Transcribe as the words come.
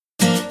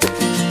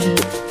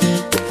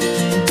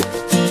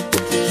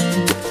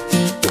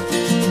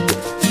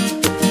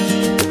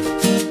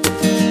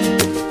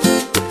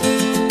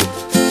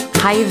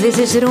Hi, this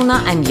is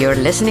Runa, and you're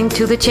listening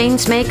to the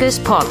Changemakers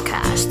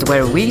podcast,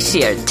 where we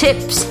share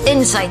tips,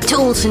 insight,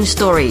 tools, and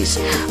stories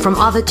from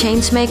other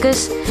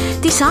changemakers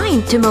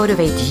designed to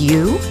motivate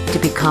you to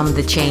become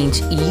the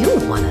change you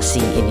want to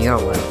see in your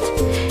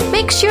world.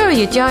 Make sure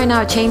you join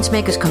our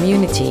Changemakers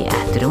community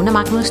at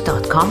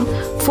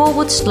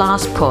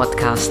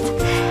runamagnus.com/podcast.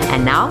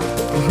 And now,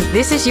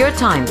 this is your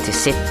time to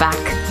sit back,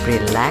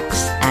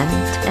 relax,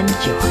 and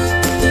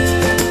enjoy.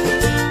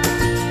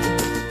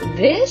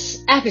 This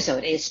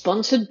episode is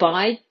sponsored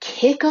by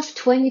Kickoff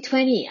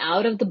 2020,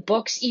 out of the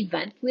box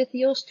event with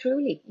yours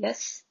truly.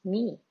 Yes,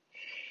 me.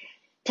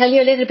 Tell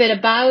you a little bit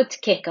about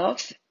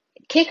Kickoff.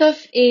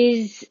 Kickoff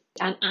is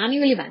an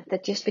annual event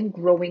that's just been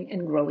growing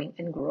and growing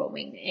and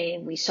growing.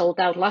 And we sold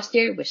out last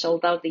year, we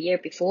sold out the year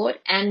before,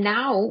 and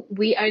now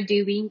we are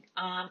doing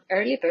an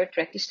early bird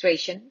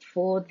registration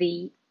for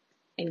the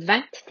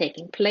event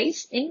taking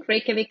place in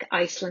Reykjavik,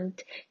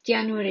 Iceland,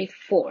 January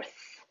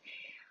 4th.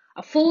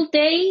 A full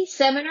day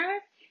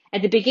seminar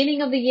at the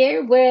beginning of the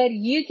year where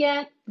you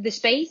get the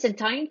space and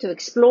time to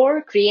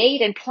explore,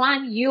 create, and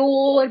plan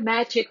your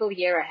magical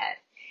year ahead.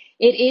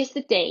 It is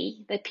the day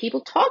that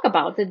people talk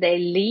about, that they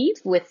leave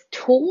with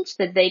tools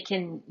that they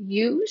can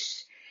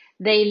use.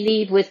 They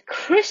leave with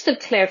crystal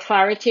clear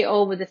clarity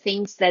over the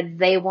things that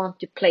they want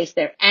to place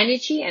their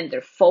energy and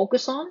their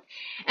focus on.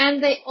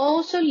 And they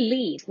also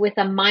leave with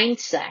a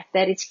mindset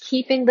that it's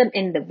keeping them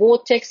in the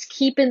vortex,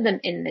 keeping them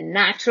in the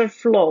natural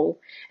flow.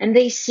 And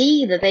they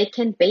see that they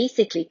can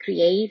basically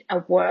create a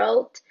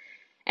world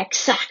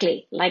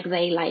exactly like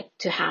they like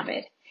to have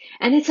it.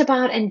 And it's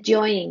about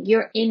enjoying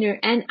your inner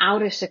and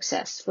outer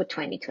success for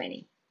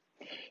 2020.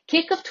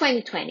 Kickoff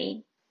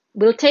 2020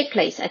 will take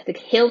place at the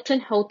Hilton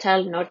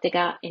Hotel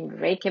Nordica in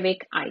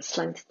Reykjavik,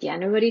 Iceland,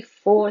 January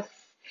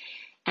 4th.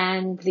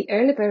 And the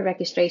early bird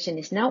registration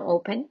is now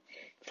open.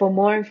 For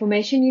more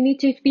information, you need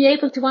to be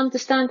able to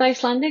understand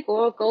Icelandic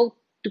or go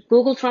to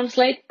Google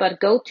Translate, but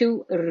go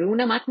to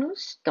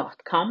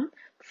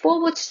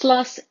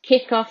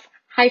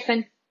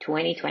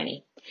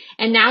runamagnus.com/kickoff-2020.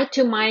 And now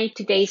to my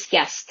today's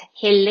guest,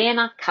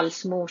 Helena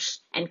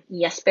Kalsmos and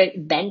Jesper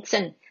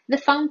Bentzen, the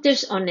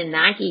founders on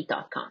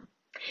Nenagi.com.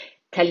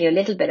 Tell you a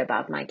little bit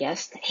about my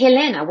guest.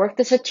 Helena worked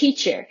as a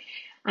teacher,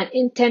 an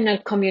internal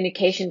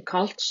communication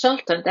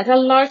consultant at a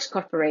large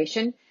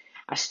corporation,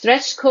 a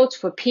stretch coach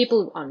for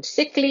people on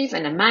sick leave,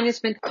 and a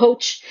management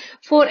coach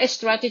for a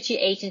strategy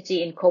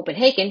agency in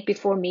Copenhagen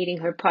before meeting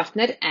her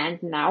partner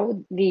and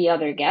now the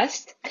other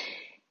guest,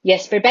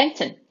 Jesper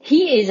Bentzen.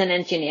 He is an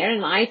engineer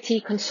and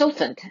IT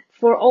consultant.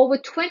 For over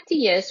 20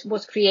 years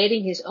was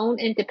creating his own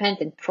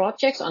independent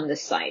projects on the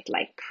side,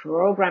 like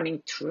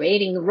programming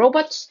trading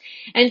robots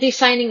and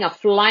designing a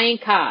flying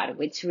car,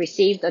 which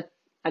received a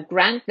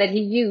grant that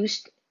he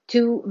used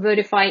to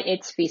verify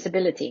its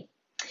feasibility.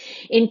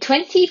 In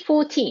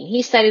 2014,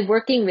 he started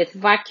working with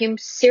Vacuum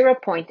Zero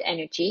Point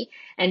Energy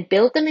and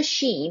built a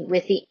machine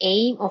with the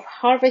aim of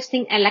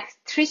harvesting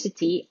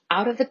electricity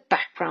out of the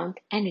background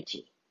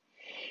energy.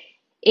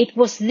 It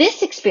was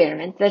this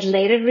experiment that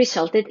later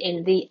resulted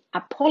in the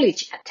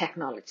Apolich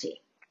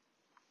technology.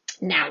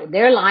 Now,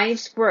 their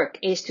life's work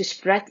is to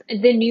spread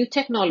the new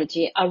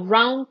technology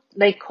around,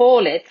 they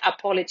call it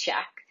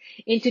Apolychac,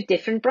 into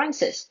different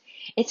branches.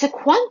 It's a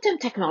quantum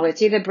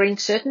technology that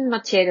brings certain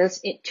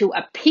materials to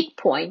a peak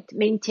point,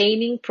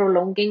 maintaining,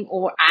 prolonging,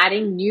 or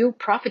adding new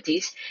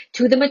properties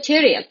to the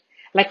material,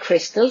 like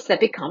crystals that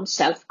become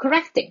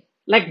self-correcting,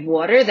 like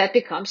water that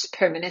becomes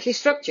permanently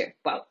structured.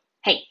 Well,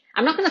 hey,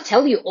 I'm not going to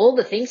tell you all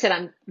the things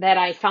that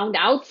I found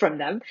out from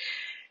them,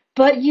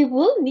 but you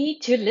will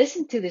need to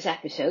listen to this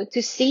episode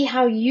to see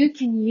how you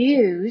can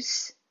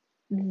use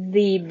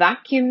the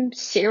Vacuum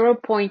Zero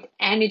Point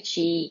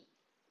Energy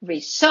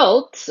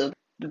results of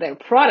their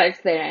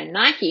products, their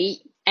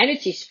Nenagi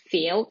energy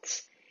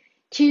fields,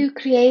 to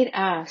create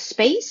a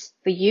space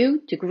for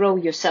you to grow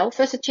yourself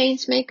as a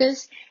change maker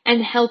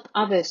and help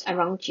others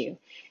around you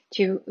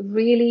to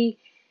really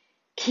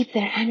keep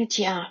their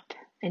energy up,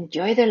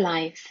 enjoy their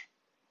life,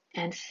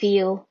 and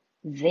feel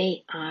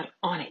they are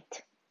on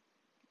it.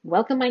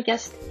 Welcome my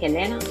guest,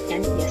 Helena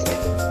and Jesper.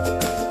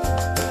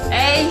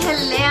 Hey,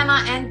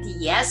 Helena and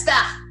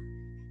Jesper.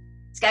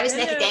 Skal vi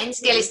snakke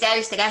dansk, eller skal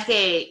vi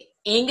snakke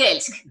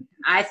engelsk?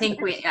 I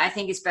think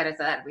it's better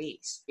that we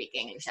speak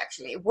English,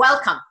 actually.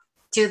 Welcome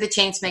to the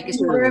Changemakers Thank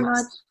you very much,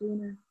 podcast.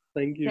 Gina.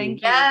 Thank you.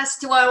 Yes,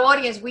 to our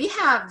audience, we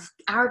have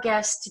our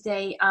guests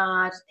today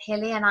are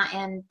Helena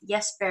and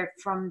Jesper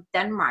from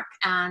Denmark,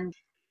 and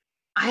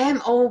I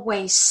am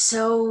always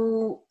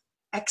so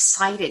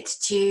excited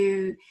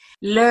to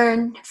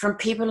learn from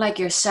people like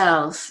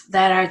yourself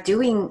that are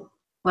doing,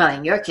 well,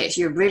 in your case,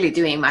 you're really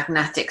doing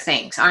magnetic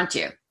things, aren't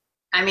you?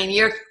 I mean,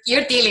 you're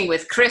dealing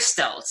with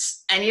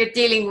crystals, and you're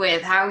dealing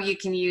with how you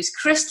can use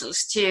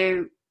crystals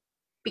to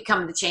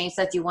become the change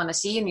that you want to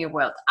see in your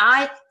world.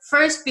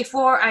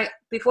 Before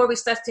we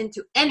start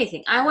into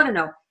anything, I want to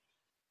know,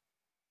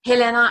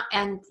 Helena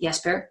and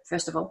Jesper,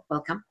 first of all,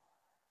 welcome.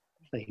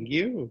 Thank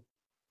you.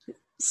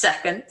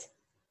 Second,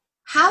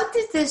 how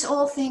did this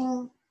whole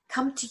thing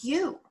come to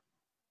you?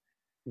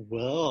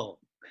 Well,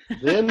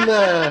 then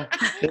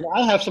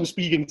I have some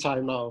speaking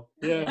time now.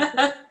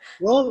 Yeah.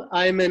 Well,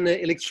 I'm an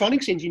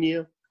electronics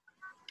engineer,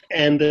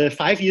 and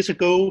 5 years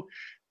ago,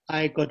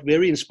 I got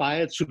very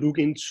inspired to look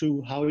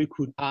into how you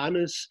could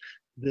harness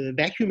the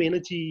vacuum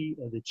energy,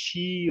 or the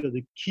chi, or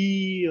the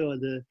ki, or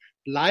the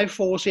life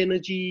force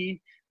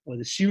energy, or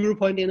the 0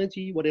 point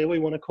energy, whatever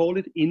you want to call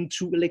it,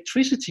 into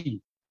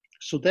electricity.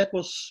 So that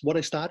was what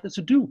I started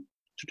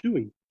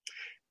doing.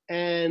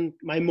 And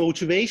my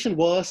motivation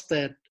was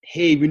that,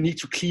 hey, we need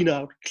to clean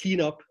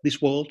up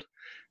this world.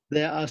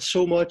 There are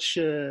so much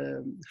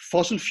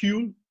fossil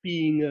fuel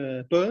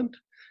being burned,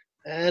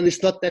 and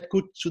it's not that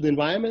good to the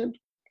environment.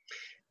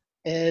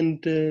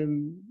 And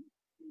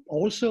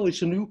also,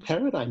 it's a new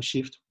paradigm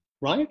shift,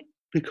 right?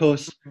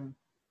 Because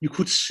you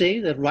could say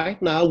that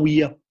right now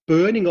we are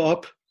burning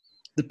up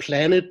the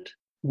planet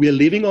we are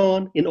living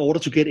on in order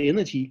to get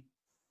energy.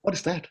 What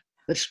is that?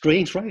 That's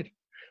strange, right?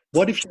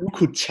 What if you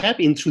could tap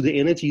into the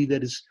energy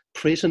that is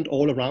present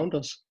all around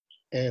us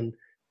and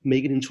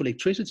make it into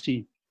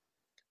electricity?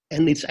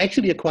 And it's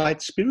actually a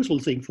quite spiritual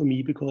thing for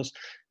me, because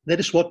that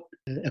is what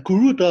a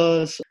guru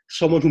does,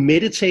 someone who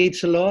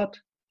meditates a lot.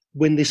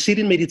 When they sit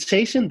in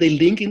meditation, they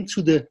link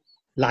into the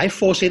life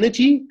force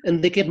energy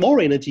and they get more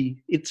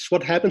energy. It's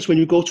what happens when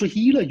you go to a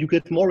healer, you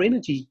get more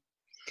energy.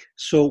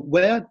 So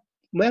where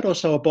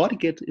does our body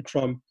get it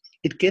from?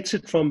 It gets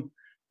it from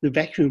the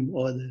vacuum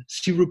or the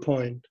 0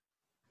 point.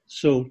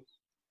 So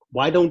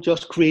why don't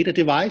just create a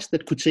device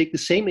that could take the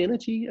same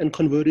energy and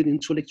convert it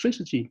into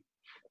electricity?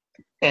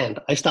 And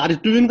I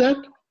started doing that.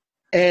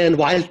 And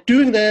while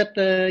doing that,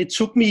 it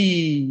took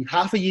me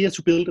half a year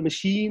to build a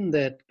machine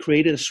that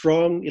created a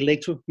strong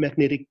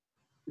electromagnetic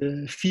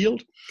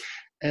field.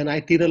 And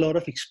I did a lot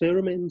of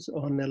experiments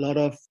on a lot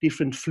of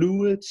different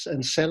fluids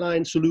and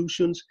saline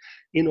solutions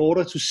in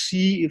order to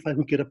see if I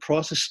could get a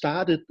process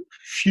started,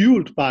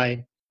 fueled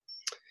by,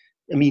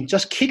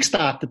 just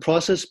kickstart the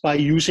process by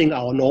using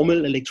our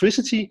normal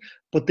electricity,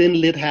 but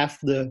then let have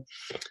the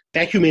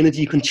vacuum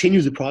energy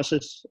continue the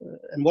process.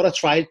 And what I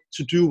tried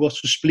to do was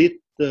to split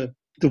the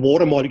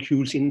water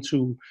molecules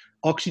into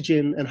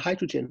oxygen and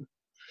hydrogen,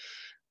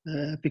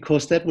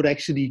 because that would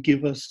actually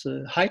give us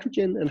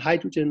hydrogen, and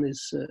hydrogen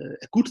is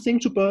a good thing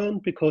to burn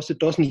because it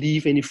doesn't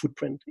leave any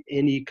footprint,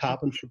 any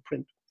carbon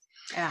footprint.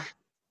 Yeah.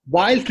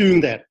 While doing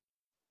that,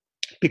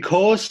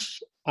 because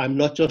I'm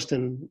not just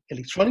an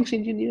electronics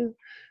engineer,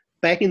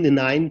 back in the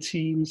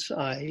 90s,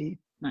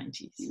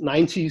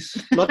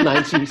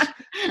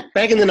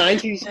 back in the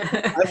 90s,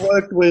 I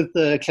worked with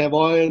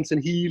clairvoyance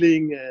and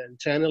healing and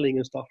channeling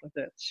and stuff like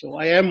that. So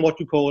I am what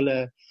you call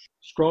a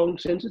strong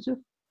sensitive.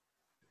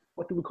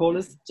 What do we call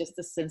it? Just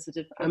a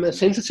sensitive. I'm a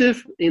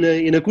sensitive in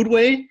a good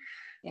way.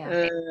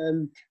 Yeah.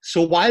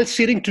 So while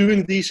sitting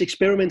doing these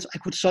experiments, I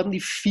could suddenly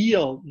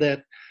feel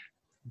that,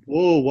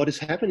 whoa, what is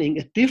happening?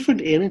 A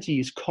different energy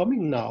is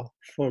coming now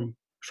from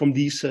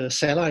these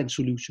saline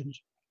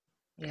solutions.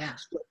 Yeah.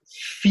 So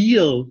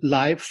feel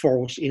life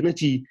force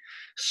energy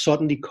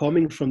suddenly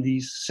coming from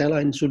these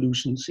saline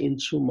solutions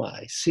into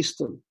my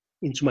system,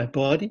 into my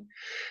body.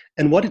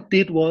 And what it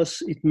did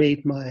was it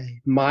made my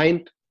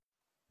mind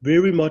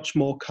very much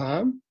more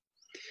calm,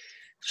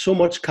 so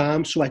much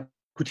calm so I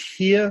could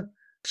hear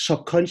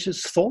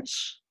subconscious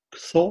thoughts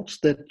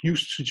that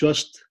used to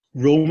just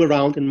roam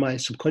around in my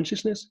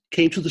subconsciousness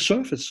came to the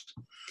surface.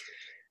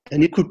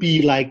 And it could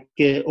be like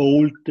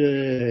old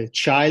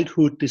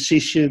childhood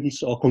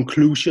decisions or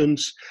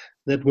conclusions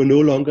that were no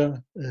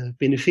longer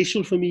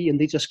beneficial for me, and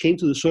they just came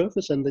to the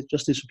surface and they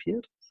just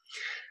disappeared.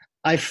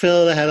 I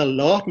felt I had a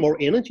lot more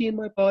energy in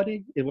my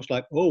body. It was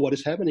like, oh, what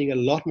is happening? A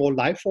lot more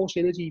life force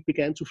energy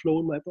began to flow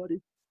in my body.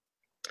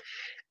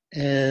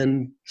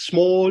 And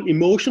small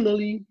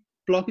emotionally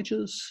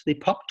blockages, they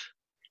popped,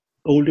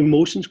 old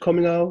emotions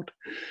coming out.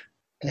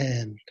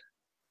 And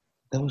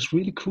that was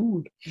really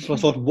cool. So I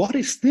thought, what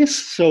is this?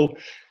 So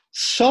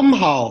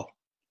somehow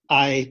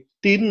I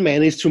didn't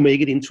manage to make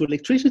it into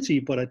electricity,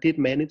 but I did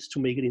manage to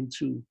make it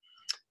into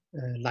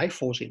life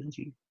force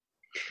energy.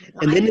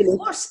 And then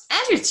force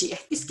energy.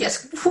 It's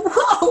just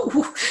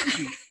whoa.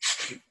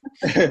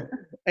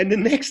 And the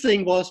next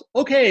thing was,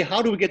 okay,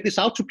 how do we get this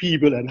out to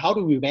people and how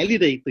do we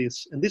validate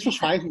this? And this was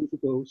 5 years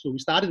ago. So we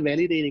started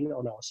validating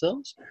on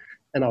ourselves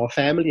and our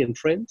family and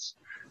friends.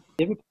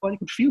 Everybody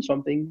could feel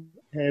something.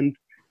 And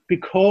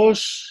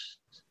because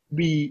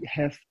we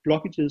have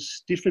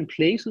blockages different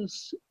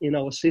places in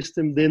our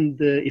system, then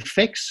the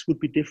effects would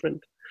be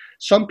different.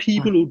 Some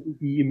people it would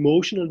be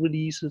emotional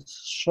releases.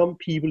 Some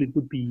people it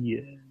would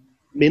be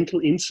mental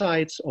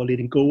insights or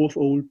letting go of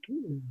old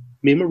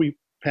memory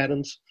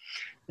patterns.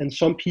 And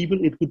some people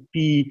it would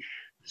be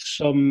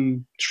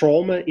some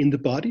trauma in the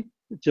body,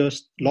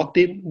 just locked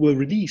in, were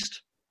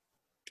released.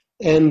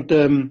 And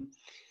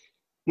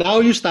now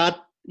you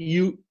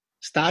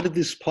started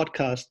this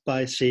podcast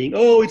by saying,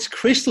 oh, it's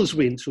crystals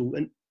we're into.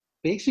 And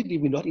basically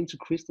we're not into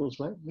crystals,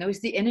 right? No,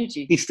 it's the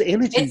energy. It's the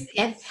energy.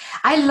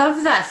 I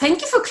love that.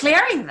 Thank you for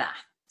clearing that.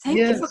 Thank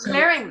you for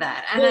clearing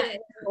that. And I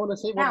want to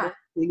say one more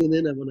thing, and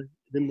then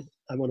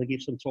I want to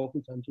give some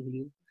talking time to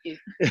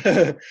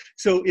Helena.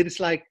 So it's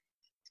like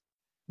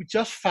we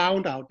just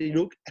found out,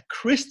 a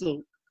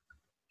crystal.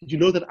 Did you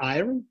know that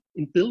iron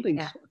in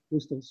buildings are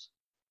crystals?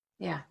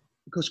 Yeah.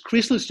 Because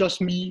crystals just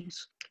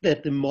means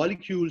that the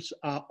molecules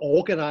are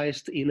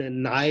organized in a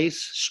nice,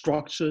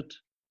 structured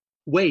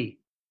way.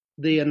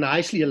 They are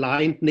nicely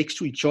aligned next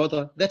to each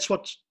other. That's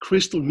what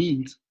crystal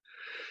means.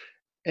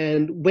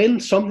 And when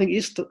something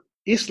is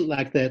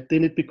like that,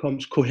 then it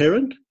becomes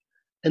coherent,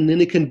 and then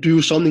it can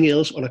do something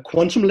else on a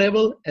quantum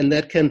level, and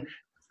that can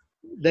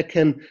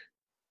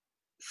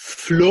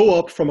flow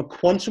up from a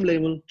quantum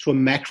level to a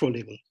macro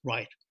level,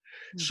 right?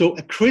 Mm-hmm. So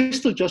a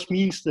crystal just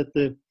means that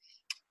the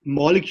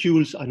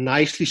molecules are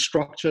nicely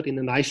structured in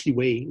a nicely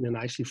way, in a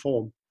nicely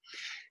form.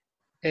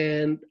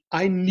 And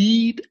I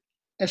need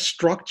a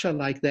structure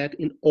like that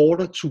in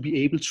order to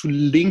be able to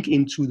link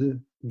into the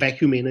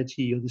vacuum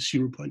energy or the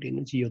 0-point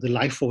energy or the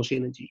life force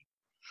energy.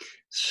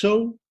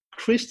 So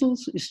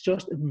crystals is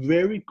just a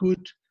very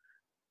good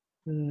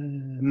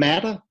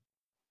matter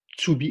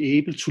to be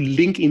able to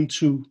link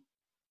into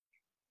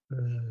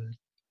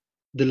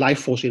the life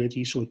force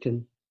energy, so it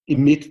can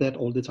emit that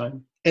all the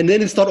time. And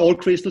then it's not all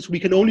crystals. We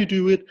can only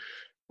do it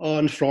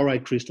on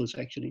fluoride crystals,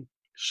 actually.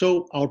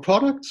 So our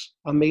products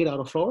are made out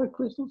of fluoride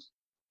crystals.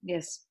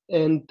 Yes.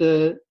 And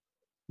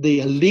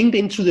they are linked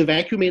into the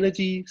vacuum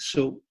energy.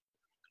 So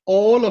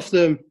all of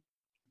the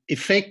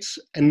effects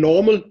a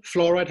normal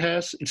fluoride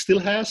has, it still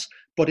has,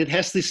 but it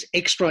has this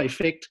extra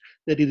effect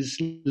that it is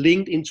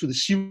linked into the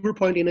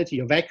 0-point energy,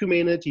 or vacuum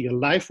energy, or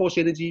life force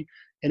energy,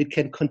 and it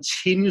can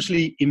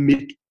continuously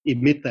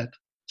emit that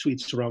to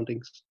its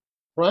surroundings.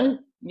 Right?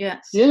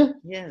 Yes. Yeah?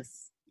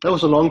 Yes. That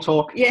was a long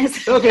talk.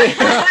 Yes. Okay.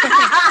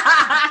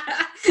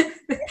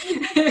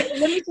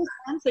 Let me just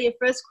answer your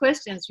first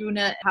question, Rune,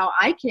 how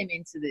I came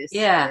into this.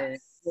 Yeah.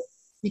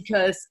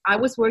 Because I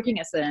was working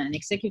as an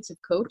executive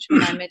coach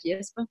when I met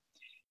Jesper.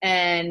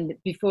 And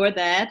before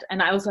that,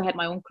 and I also had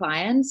my own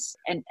clients.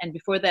 And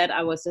before that,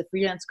 I was a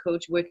freelance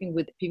coach working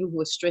with people who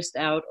were stressed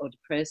out or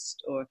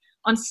depressed or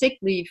on sick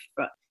leave.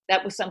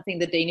 That was something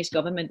the Danish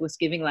government was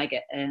giving, like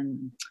a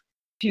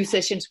few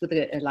sessions with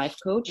a life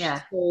coach.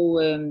 Yeah.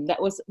 So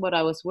that was what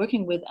I was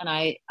working with. And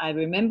I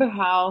remember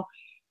how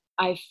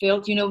I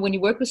felt, when you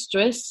work with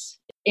stress,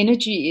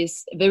 energy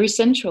is very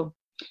central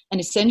and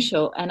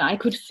essential. And I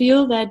could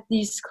feel that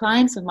these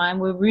clients of mine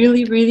were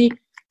really, really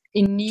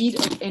in need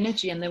of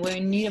energy, and they were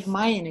in need of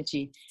my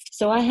energy.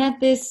 So I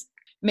had this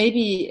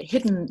maybe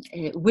hidden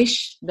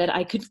wish that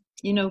I could,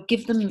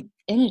 give them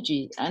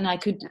energy, and I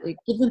could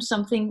give them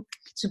something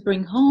to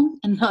bring home,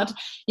 and not,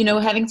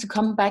 having to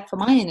come back for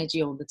my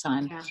energy all the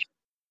time. Yeah.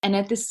 And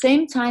at the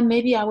same time,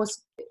 maybe I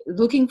was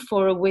looking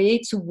for a way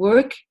to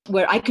work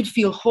where I could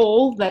feel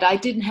whole, that I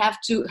didn't have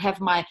to have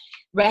my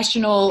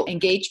rational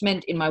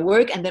engagement in my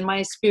work and then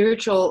my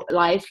spiritual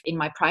life in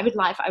my private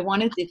life. I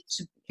wanted it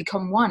to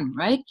become one,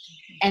 right?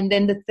 And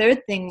then the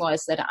third thing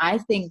was that I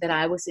think that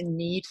I was in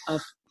need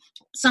of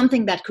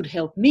something that could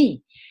help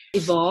me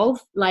evolve.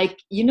 Like,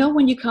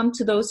 when you come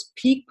to those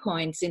peak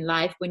points in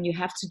life, when you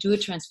have to do a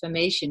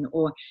transformation,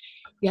 or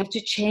you have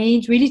to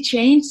really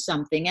change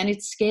something, and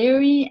it's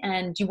scary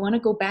and you want to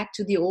go back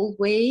to the old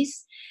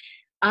ways.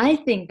 I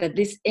think that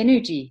this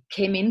energy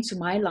came into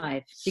my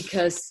life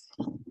because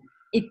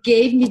it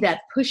gave me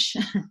that push.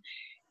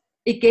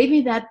 It gave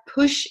me that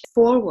push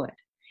forward.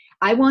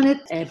 I wanted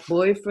a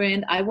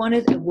boyfriend. I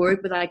wanted a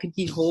work that I could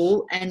be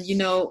whole. And,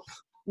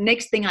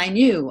 next thing I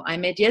knew, I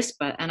met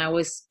Jesper, and I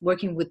was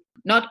working with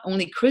not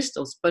only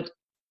crystals, but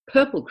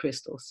purple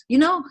crystals.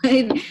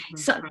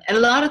 So a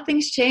lot of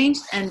things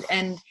changed.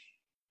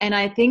 And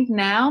I think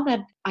now that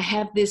I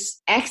have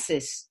this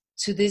access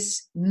to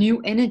this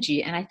new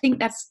energy, and I think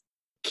that's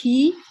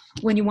key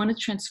when you want to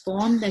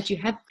transform, that you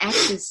have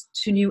access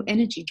to new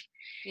energy.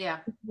 Yeah.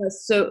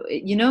 So,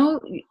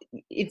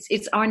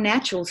 it's our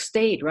natural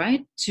state,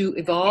 right? To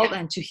evolve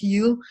and to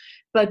heal,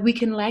 but we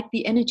can lack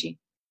the energy.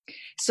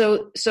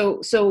 So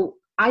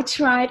I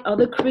tried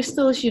other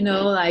crystals,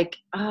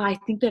 I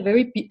think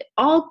they're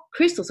all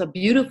crystals are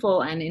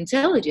beautiful and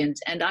intelligent,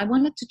 and I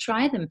wanted to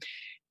try them,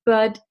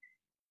 but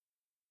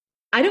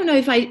I don't know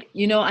if I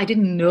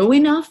didn't know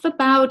enough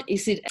about,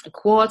 is it a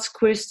quartz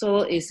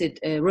crystal? Is it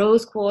a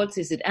rose quartz?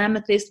 Is it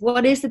amethyst?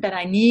 What is it that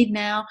I need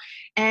now?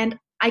 And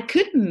I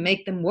couldn't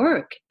make them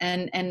work.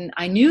 And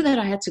I knew that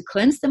I had to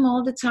cleanse them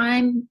all the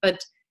time, but,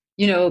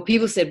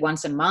 people said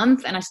once a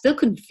month, and I still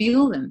couldn't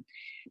feel them.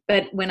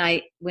 But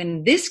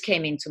when this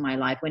came into my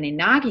life, when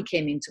Inagi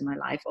came into my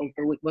life,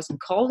 although it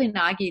wasn't called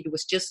Inagi, it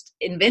was just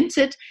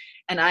invented,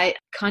 and I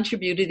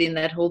contributed in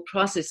that whole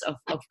process of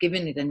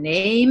giving it a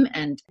name.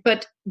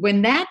 But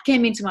when that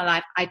came into my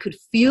life, I could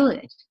feel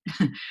it.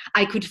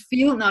 I could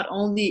feel not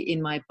only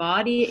in my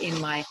body, in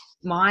my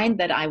mind,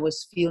 that I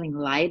was feeling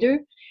lighter.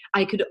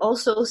 I could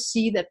also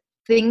see that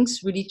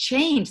things really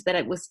changed, that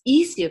it was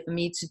easier for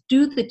me to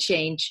do the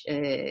change,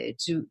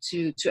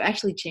 to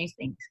actually change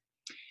things.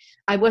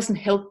 I wasn't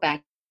held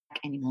back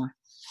anymore.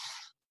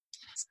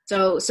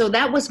 So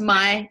that was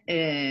my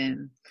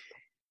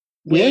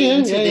way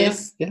into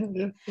this.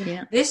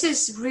 Yeah. This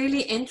is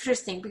really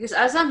interesting, because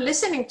as I'm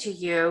listening to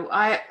you,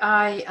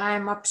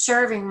 I'm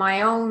observing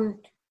my own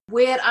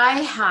where I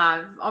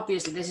have,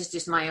 obviously this is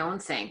just my own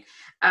thing,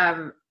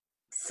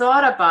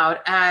 thought about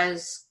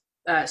as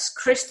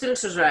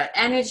crystals or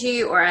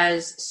energy, or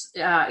as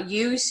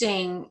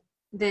using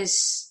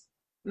this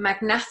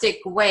magnetic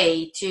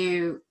way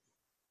to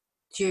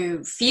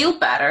feel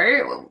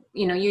better.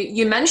 You know,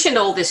 you mentioned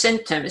all the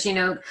symptoms. You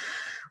know,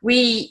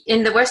 we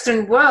in the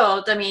Western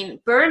world, I mean,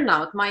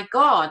 burnout, my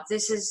God,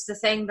 this is the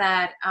thing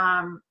that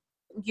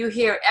you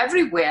hear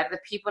everywhere,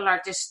 that people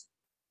are just,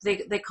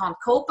 they can't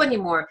cope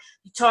anymore.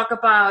 You talk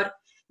about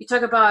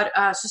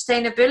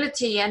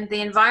sustainability and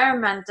the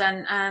environment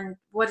and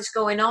what is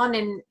going on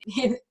in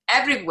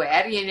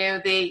everywhere. You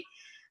know,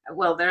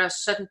 there are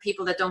certain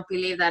people that don't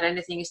believe that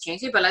anything is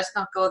changing, but let's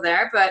not go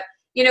there. But,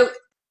 you know,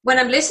 when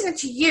I'm listening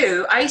to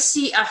you, I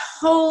see a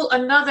whole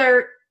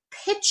another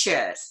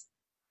picture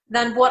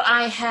than what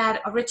I had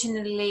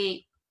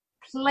originally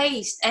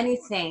placed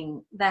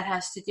anything that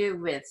has to do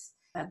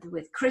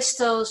with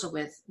crystals or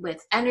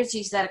with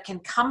energies that can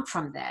come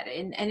from that.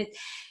 And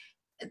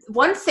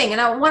one thing,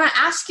 and I want to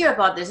ask you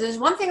about this, there's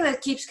one thing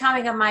that keeps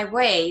coming on my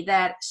way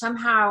that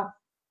somehow,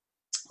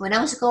 when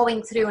I was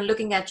going through and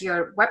looking at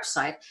your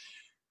website,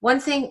 one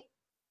thing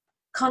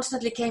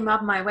constantly came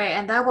up my way,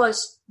 and that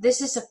was,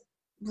 this is a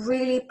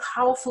really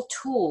powerful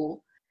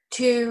tool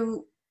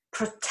to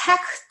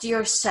protect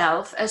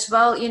yourself as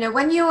well. You know,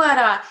 when you're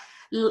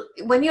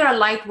a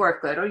light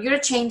worker, or you're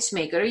a change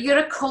maker, or you're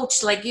a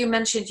coach, like you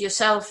mentioned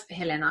yourself,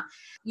 Helena,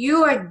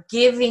 you are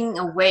giving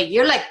away.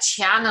 You're like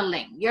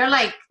channeling. You're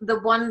like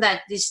the one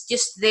that is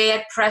just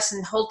there,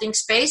 present, holding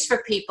space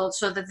for people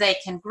so that they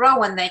can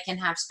grow and they can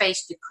have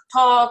space to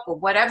talk or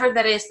whatever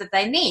that is that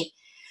they need.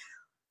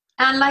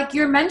 And like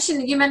you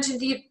mentioned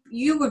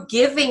you were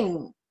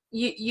giving.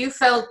 You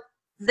felt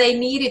they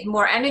needed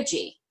more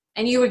energy,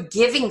 and you were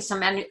giving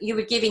you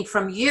were giving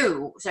from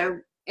you. So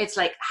it's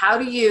like, how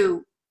do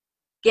you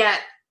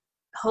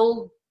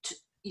hold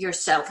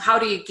yourself? How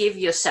do you give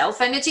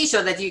yourself energy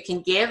so that you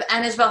can give?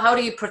 And as well, how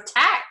do you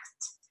protect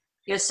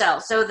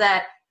yourself so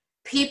that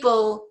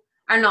people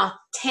are not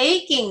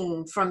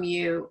taking from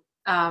you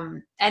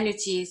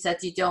energies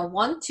that you don't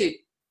want to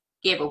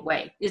give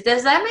away?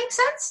 Does that make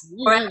sense?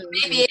 Yeah. Or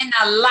maybe in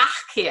a lack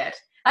here.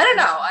 I don't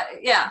know.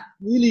 Yeah.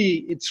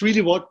 Really, it's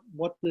really what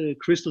the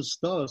crystals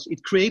does.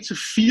 It creates a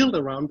field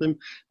around them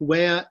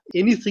where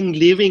anything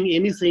living,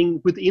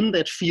 anything within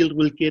that field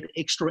will get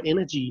extra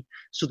energy.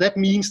 So that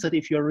means that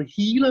if you're a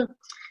healer,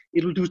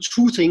 it will do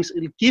two things.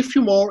 It'll give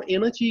you more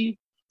energy,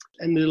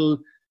 and it'll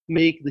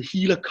make the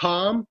healer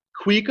calm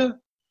quicker,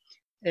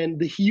 and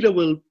the healer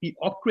will be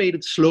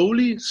upgraded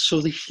slowly,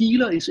 so the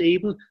healer is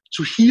able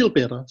to heal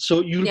better. So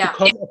you'll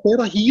become a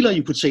better healer,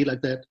 you could say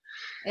like that.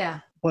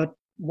 Yeah. But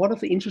one of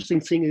the interesting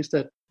things is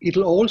that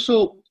it'll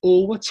also,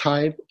 over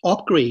time,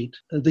 upgrade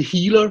the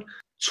healer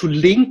to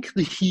link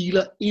the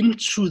healer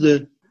into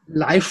the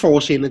life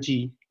force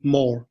energy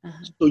more.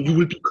 Uh-huh. So you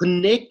will be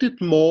connected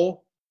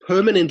more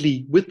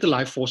permanently with the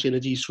life force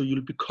energy, so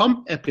you'll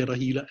become a better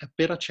healer, a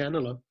better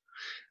channeler.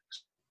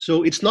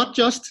 So it's not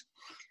just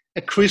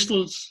a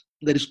crystals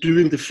that is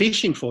doing the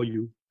fishing for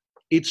you.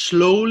 It's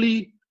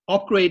slowly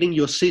upgrading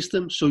your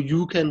system so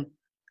you can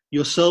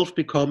yourself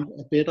become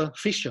a better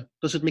fisher.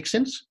 Does it make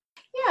sense?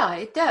 Yeah,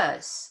 it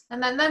does.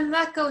 And then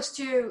that goes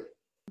to,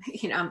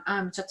 you know,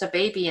 I'm such a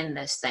baby in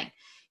this thing.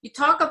 You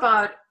talk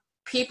about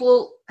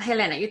people,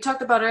 Helena, you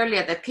talked about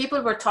earlier that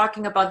people were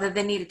talking about that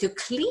they needed to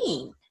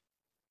clean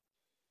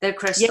their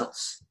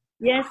crystals.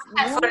 Yes.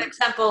 And for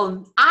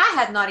example, I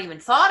had not even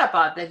thought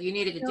about that you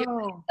needed to do.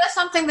 Is that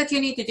something that you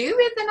need to do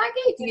with the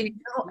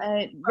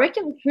Nagi?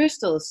 Regular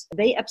crystals,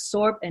 they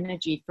absorb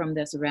energy from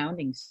their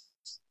surroundings.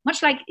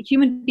 Much like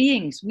human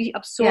beings, we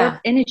absorb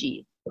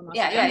energy from our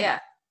surroundings.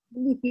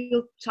 We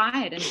feel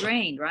tired and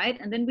drained, right?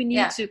 And then we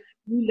need to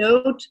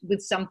reload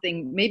with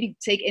something, maybe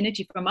take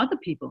energy from other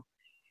people.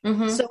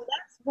 Mm-hmm. So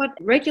that's what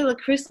regular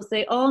crystals,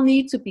 they all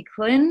need to be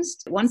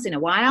cleansed once in a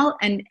while.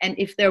 And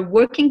if they're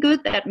working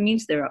good, that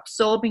means they're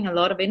absorbing a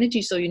lot of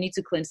energy. So you need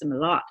to cleanse them a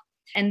lot.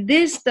 And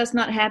this does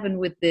not happen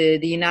with the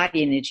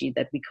Inagi energy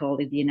that we call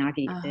it, the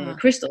Inagi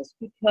crystals,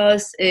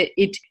 because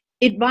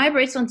it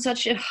vibrates on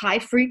such a high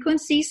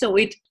frequency. So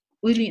it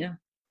really,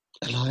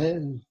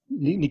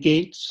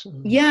 negates.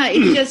 Yeah,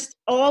 it's just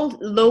all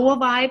lower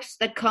vibes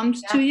that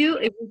comes to you.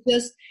 It will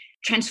just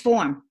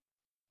transform.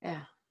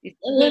 Yeah.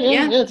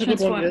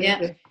 Transform.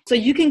 Yeah. So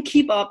you can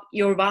keep up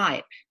your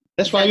vibe.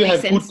 That's why you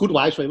have good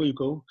vibes wherever you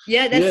go.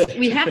 Yeah,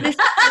 we have this.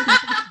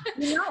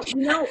 you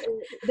know,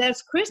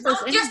 there's crystals.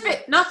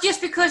 Not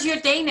just because you're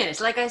Danish,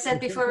 like I said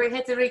before we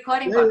hit the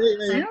recording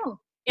button.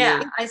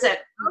 I said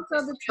to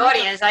the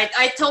audience,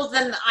 I told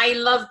them I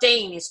love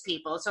Danish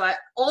people. So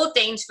all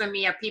Danes for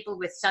me are people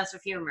with sense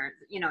of humor.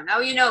 You know, now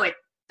you know it,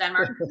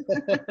 Denmark.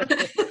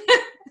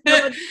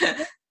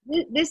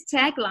 this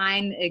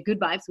tagline, good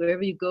vibes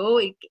wherever you go,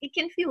 it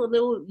can feel a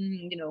little,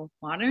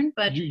 modern,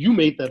 but you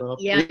made that up.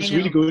 Yeah, it's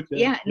really good.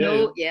 Yeah.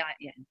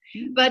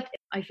 But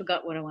I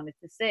forgot what I wanted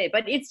to say.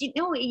 But it's,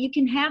 you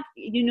can have,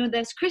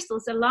 there's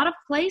crystals, a lot of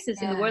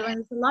places in the world, and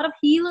there's a lot of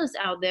healers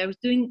out there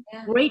doing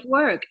great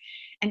work,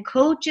 and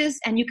coaches,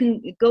 and you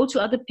can go to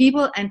other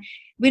people, and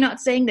we're not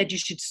saying that you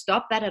should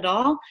stop that at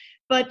all.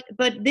 But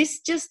this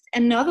just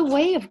another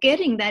way of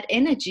getting that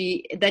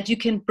energy that you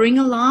can bring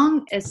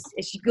along as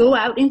you go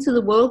out into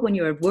the world, when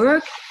you're at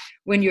work,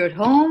 when you're at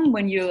home,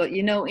 when you're,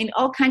 in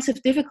all kinds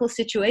of difficult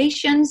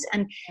situations,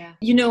 and,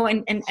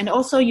 and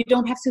also you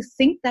don't have to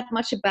think that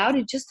much about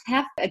it. Just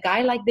have a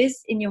guy like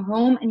this in your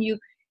home, and you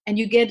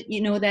get,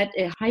 that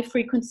high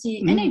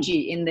frequency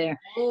energy in there.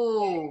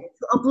 To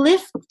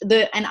uplift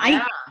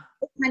I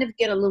kind of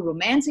get a little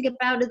romantic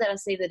about it, that I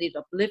say that it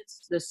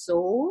uplifts the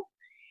soul.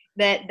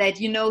 That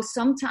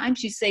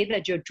sometimes you say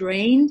that you're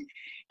drained,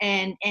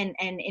 and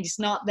it's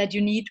not that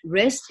you need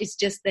rest, it's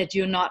just that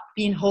you're not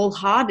being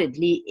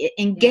wholeheartedly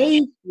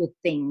engaged with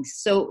things.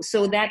 So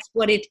that's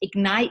what it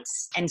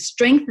ignites and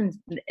strengthens.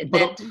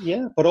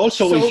 But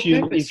also if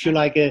you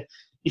like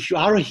if you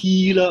are a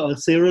healer or a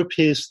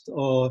therapist,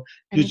 or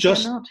you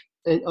just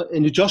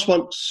and you just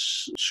want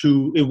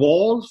to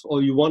evolve,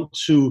 or you want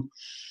to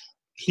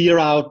clear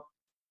out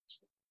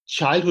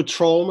childhood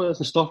traumas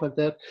and stuff like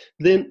that,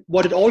 then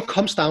what it all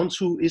comes down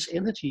to is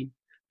energy.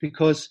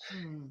 Because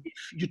if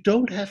you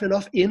don't have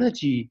enough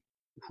energy,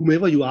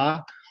 whomever you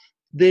are,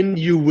 then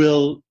you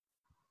will,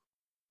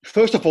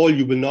 first of all,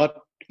 you will not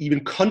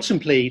even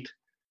contemplate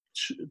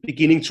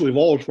beginning to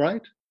evolve,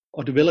 right?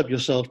 Or develop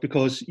yourself,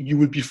 because you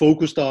will be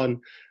focused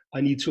on, I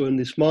need to earn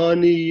this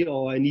money,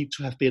 or I need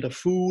to have better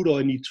food, or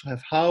I need to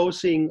have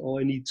housing,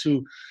 or I need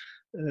to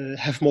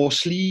have more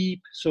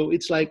sleep. So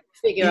it's like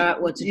figure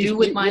out what to do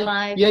with my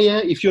life.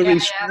 If you're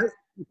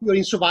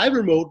in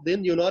survival mode,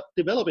 then you're not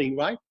developing,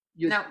 right?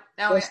 No.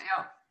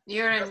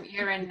 You're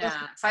in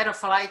fight or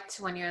flight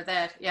when you're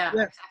there.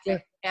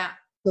 Exactly.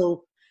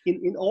 So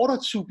in order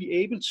to be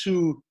able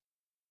to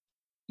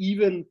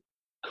even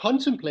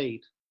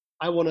contemplate,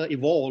 I want to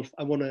evolve,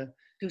 I want to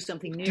do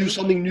something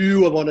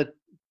new, I want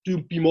to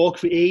be more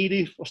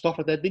creative or stuff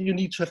like that, then you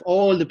need to have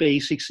all the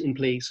basics in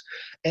place,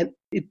 and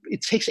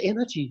it takes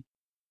energy.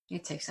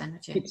 It takes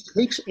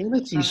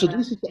energy. So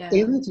this is the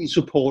energy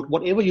support,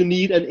 whatever you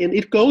need. And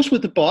it goes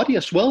with the body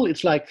as well.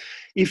 It's like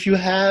if you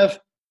have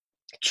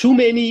too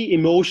many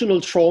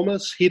emotional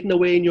traumas hidden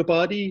away in your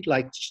body,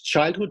 like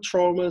childhood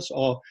traumas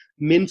or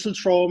mental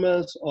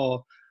traumas,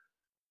 or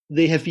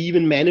they have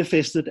even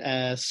manifested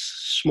as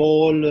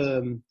small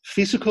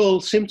physical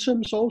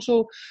symptoms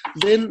also,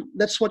 then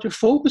that's what your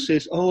focus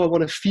is. Oh, I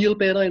want to feel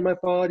better in my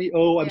body.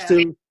 Oh, I'm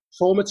still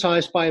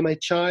traumatized by my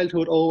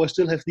childhood. Oh, I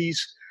still have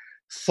these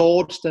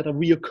thoughts that are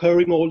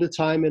reoccurring all the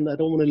time, and I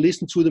don't want to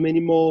listen to them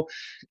anymore.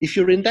 If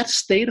you're in that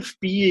state of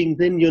being,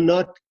 then you're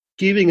not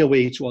giving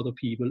away to other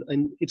people,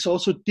 and it's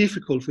also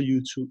difficult for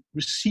you to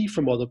receive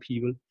from other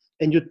people,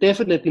 and you're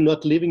definitely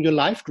not living your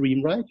life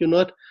dream, right? You're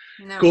not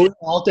going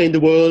out there in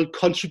the world,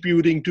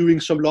 contributing, doing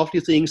some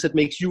lovely things that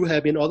makes you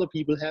happy and other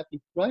people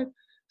happy, right?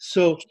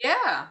 So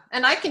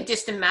and I can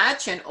just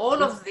imagine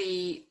all of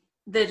the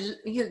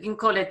you can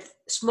call it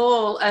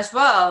small as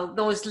well,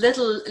 those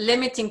little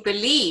limiting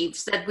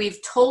beliefs that we've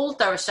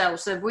told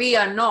ourselves that we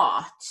are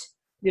not,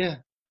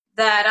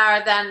 that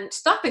are then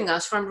stopping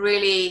us from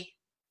really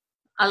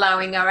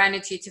allowing our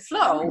energy to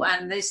flow.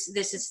 And this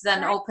is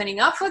then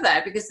opening up for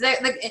that, because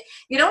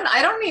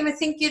I don't even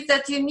think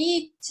that you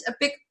need a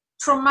big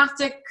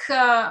traumatic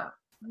to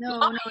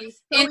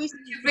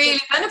really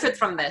benefit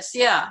from this,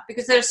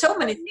 because there are so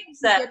many things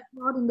that get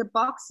caught in the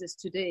boxes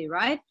today,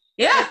 right?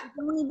 Yeah,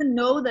 you don't even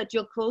know that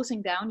you're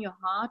closing down your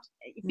heart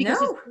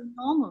because it's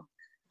normal.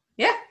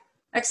 Yeah,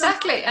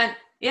 exactly. And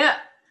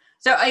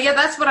so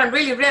that's what I'm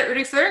really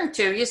referring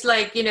to. It's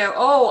like,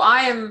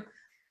 I am,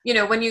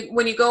 when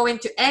you go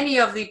into any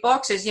of the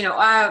boxes,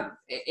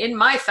 in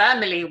my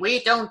family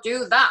we don't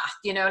do that,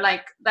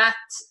 like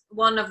that's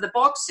one of the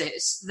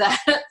boxes that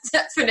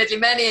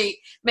definitely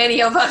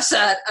many of us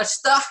are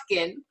stuck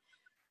in,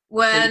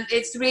 when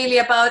it's really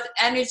about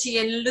energy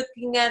and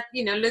looking at,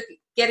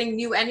 getting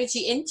new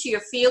energy into your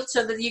field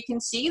so that you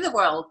can see the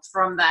world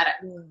from that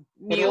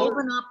new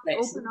open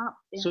up.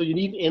 So you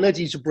need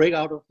energy to break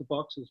out of the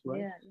boxes,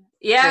 right?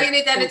 You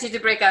need energy to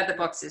break out the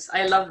boxes.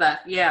 I love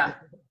that.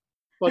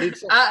 But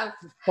it's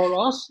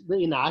for us, the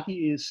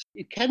Inagi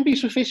it can be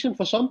sufficient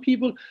for some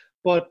people,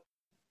 but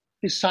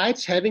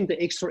besides having the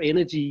extra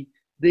energy,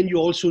 then you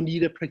also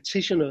need a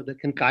practitioner that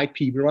can guide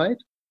people, right?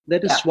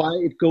 That is why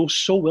it goes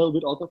so well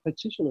with other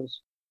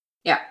practitioners.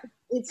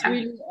 It's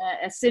really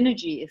a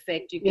synergy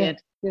effect you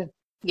get.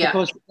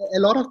 Because a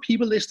lot of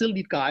people, they still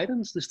need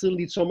guidance. They still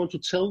need someone to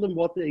tell them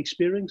what they're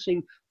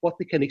experiencing, what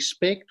they can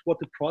expect, what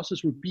the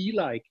process would be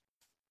like.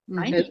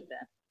 I need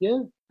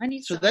that. I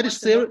need. So that is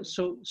there.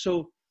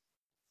 So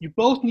you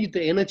both need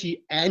the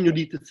energy, and you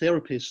need the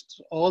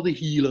therapist, or the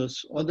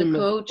healers, or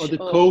the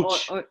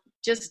coach, or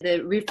just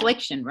the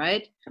reflection,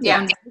 right?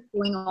 On what's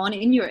going on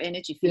in your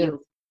energy field.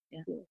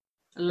 I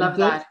love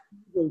that.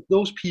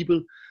 those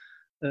people,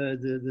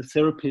 the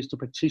therapists, the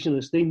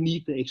practitioners, they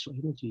need the extra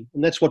energy,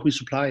 and that's what we're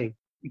supplying.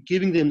 We're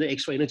giving them the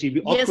extra energy.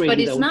 We're yes, but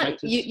it's not.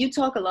 practice. You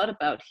talk a lot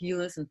about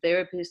healers and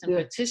therapists and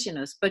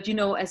practitioners, but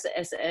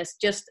as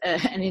just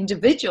an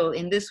individual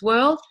in this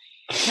world,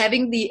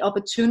 having the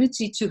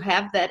opportunity to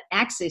have that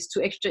access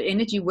to extra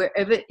energy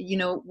wherever,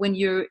 when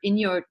you're in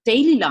your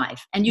daily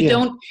life, and you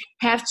don't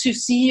have to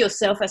see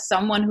yourself as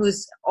someone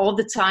who's all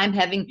the time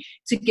having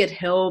to get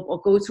help or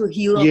go to a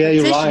healer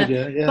or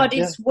practitioner, right. but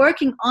it's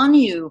working on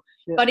you.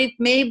 Yeah. But it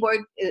may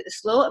work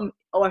slower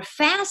or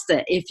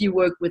faster if you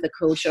work with a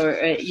coach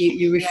or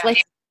you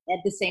reflect at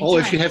the same time. Or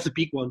if you have the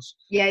big ones.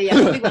 Yeah,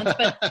 the big ones.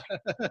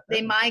 But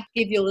they might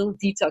give you a little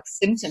detox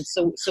symptoms.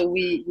 So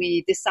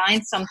we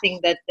designed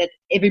something that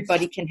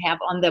everybody can have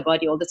on their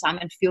body all the time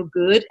and feel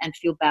good and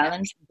feel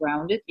balanced and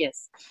grounded.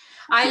 Yes.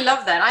 I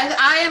love that.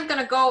 I am going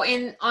to go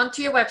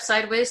onto your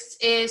website, which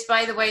is,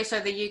 by the way,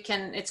 so that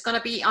it's going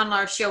to be on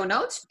our show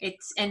notes.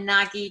 It's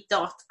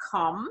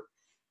ennagi.com.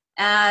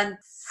 And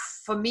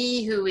for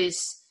me, who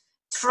is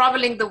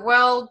traveling the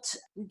world,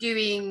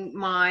 doing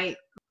my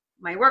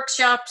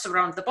workshops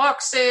around the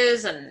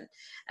boxes and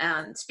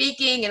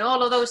speaking and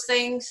all of those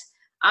things,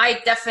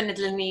 I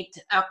definitely need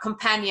a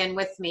companion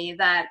with me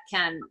that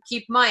can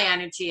keep my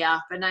energy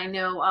up. And I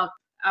know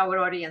our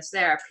audience,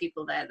 there are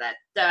people there that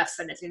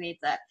definitely need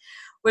that.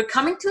 We're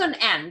coming to an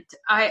end.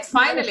 I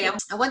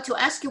want to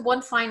ask you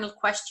one final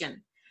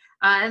question.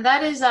 And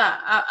that is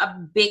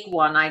a big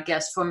one, I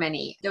guess, for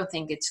many. I don't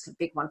think it's a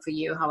big one for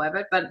you,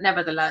 however, but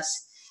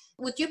nevertheless,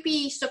 would you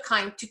be so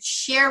kind to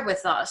share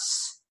with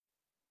us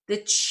the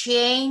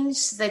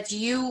change that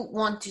you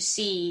want to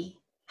see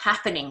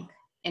happening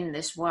in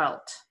this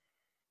world?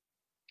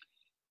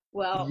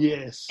 Well,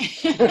 yes.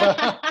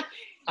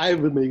 I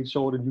will make it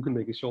short and you can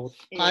make it short.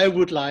 Yeah. I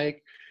would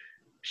like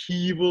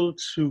people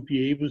to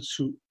be able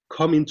to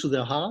come into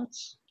their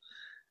hearts.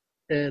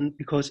 And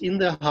because in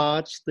their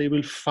hearts, they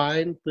will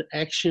find the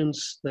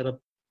actions that are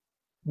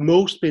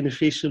most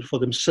beneficial for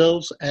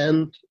themselves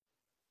and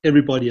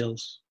everybody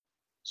else.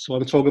 So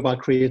I'm talking about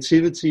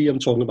creativity, I'm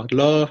talking about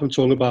love, I'm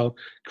talking about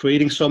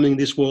creating something in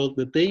this world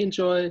that they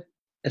enjoy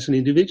as an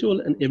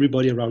individual and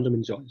everybody around them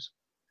enjoys.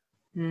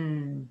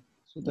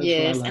 So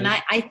yes, and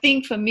I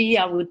think for me,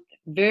 I would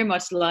very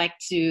much like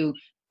to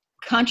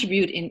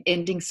contribute in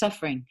ending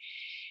suffering.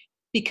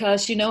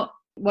 Because,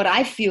 what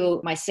I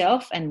feel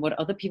myself and what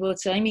other people are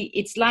telling me,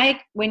 it's like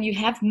when you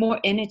have more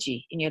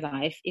energy in your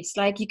life, it's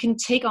like you can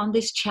take on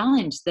this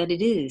challenge that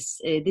it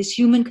is, this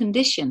human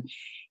condition,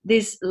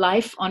 this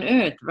life on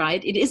earth,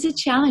 right? It is a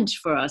challenge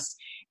for us.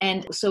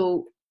 And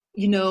so,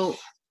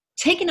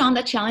 taking on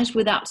that challenge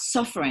without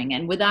suffering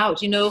and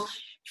without,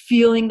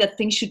 feeling that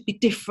things should be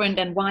different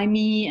and why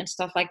me and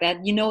stuff like that,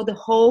 the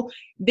whole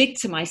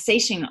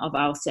victimization of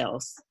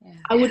ourselves. Yeah.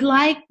 I would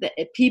like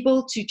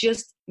people to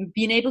just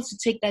being able to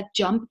take that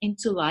jump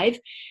into life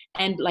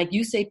and, like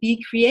you say,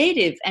 be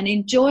creative and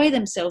enjoy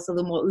themselves a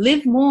little more,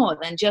 live more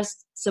than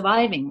just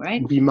surviving,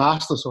 right? Be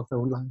masters of their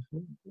own life.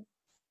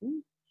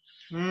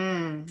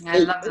 I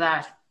love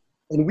that.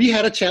 And we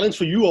had a challenge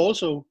for you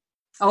also.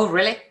 Oh,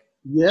 really?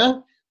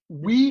 Yeah.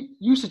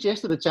 You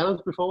suggested a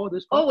challenge before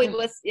this podcast. Oh, it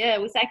was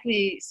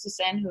actually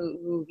Suzanne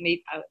who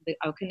made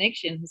our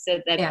connection, who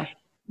said that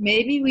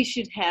maybe we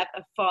should have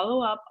a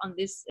follow-up on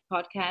this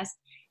podcast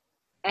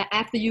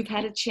after you've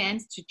had a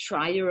chance to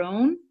try your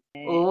own.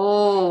 And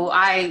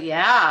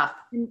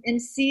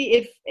see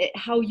if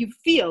how you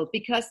feel,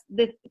 because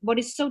what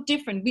is so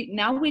different,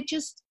 we're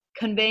just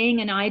conveying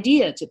an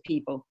idea to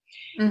people.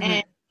 Mm-hmm.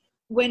 And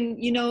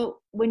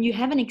when you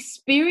have an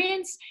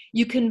experience,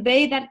 you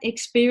convey that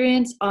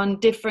experience on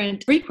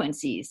different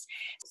frequencies.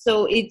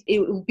 So it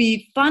will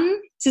be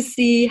fun to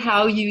see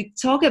how you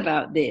talk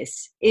about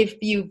this if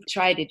you've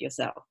tried it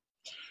yourself.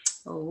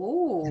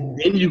 Oh. And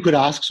then you could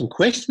ask some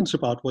questions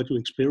about what you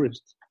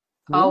experienced.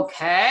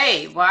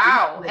 Okay.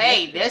 Wow.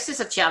 Hey, this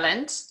is a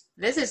challenge.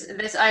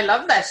 This. I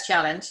love this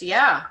challenge.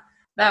 Yeah.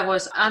 That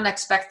was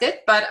unexpected,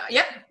 but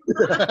yep.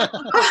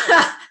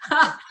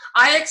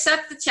 I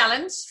accept the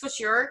challenge for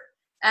sure.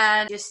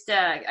 And just,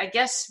 I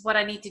guess what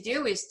I need to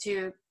do is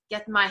to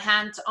get my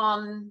hands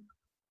on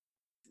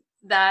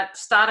that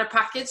starter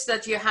package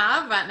that you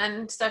have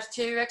and start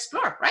to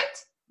explore,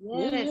 right?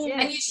 Yes.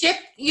 And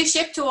you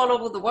ship to all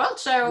over the world,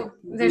 so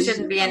there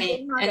shouldn't be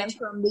any.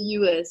 From the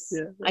US.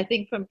 Yeah. I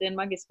think from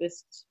Denmark is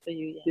best for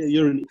you. Yes. Yeah,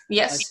 you're in.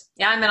 Yes.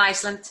 Yeah, I'm in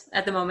Iceland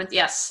at the moment.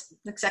 Yes,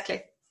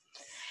 exactly.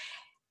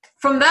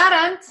 From that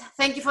end,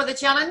 thank you for the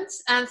challenge,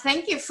 and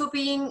thank you for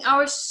being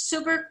our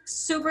super,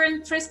 super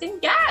interesting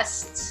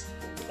guest.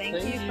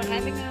 Thank you for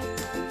having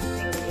us.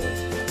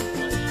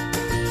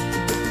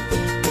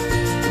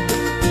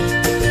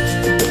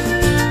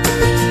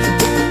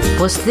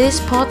 Was this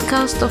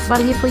podcast of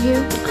value for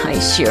you? I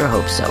sure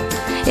hope so.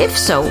 If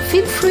so,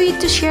 feel free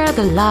to share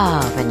the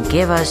love and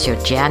give us your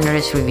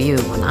generous review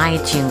on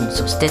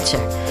iTunes or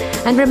Stitcher.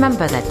 And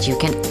remember that you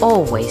can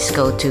always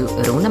go to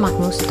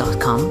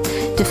runemagnus.com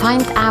to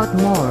find out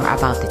more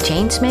about the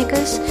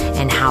Changemakers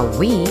and how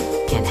we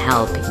can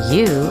help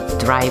you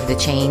drive the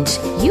change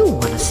you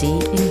want to see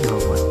in your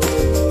world.